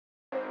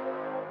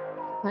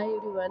Hi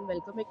everyone,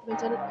 welcome back to my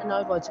channel and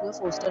now I'm watching a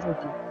 4-star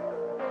hotel.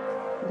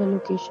 The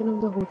location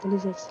of the hotel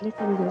is excellent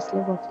and guests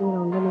love walking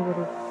around the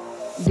neighborhood.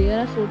 There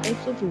are 4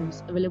 types of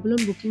rooms available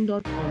on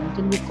booking.com. You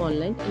can book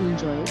online and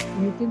enjoy it.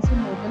 You can see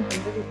more than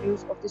 100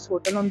 reviews of this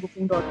hotel on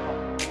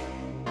booking.com.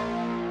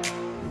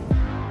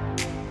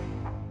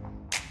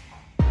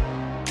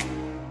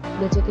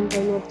 The check-in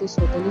time of this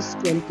hotel is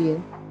 12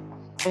 p.m.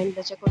 and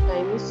the check-out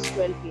time is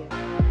 12 p.m.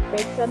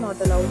 Pets are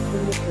not allowed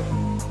in this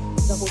hotel.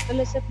 The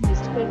hotel accepts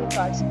missed credit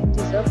cards and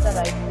reserves the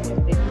right to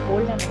temporarily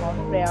hold an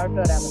amount prior to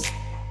arrival.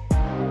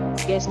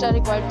 Guests are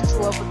required to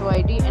show a photo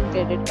ID and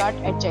credit card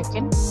at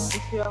check-in.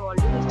 If you have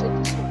already visited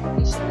this hotel,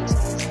 please share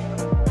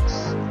experience.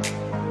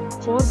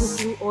 For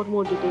booking or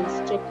more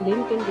details, check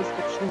link in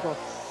description box.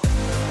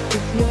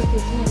 If you are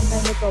facing any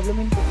kind of problem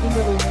in booking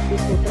a room in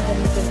this hotel, then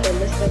you can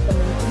tell us by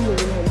commenting. We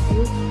will help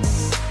you.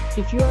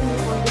 If you are new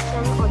on this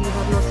channel or you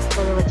have not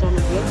subscribed our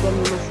channel yet, then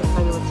you must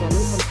subscribe our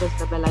channel and press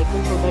the bell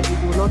icon so that you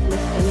do not miss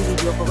any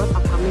video of our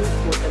upcoming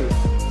hotel.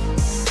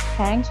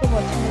 Thanks for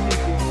watching the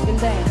video till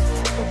the end.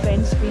 So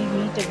friends, we'll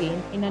meet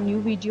again in a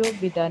new video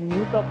with a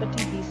new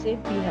property. Be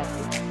safe, be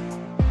happy.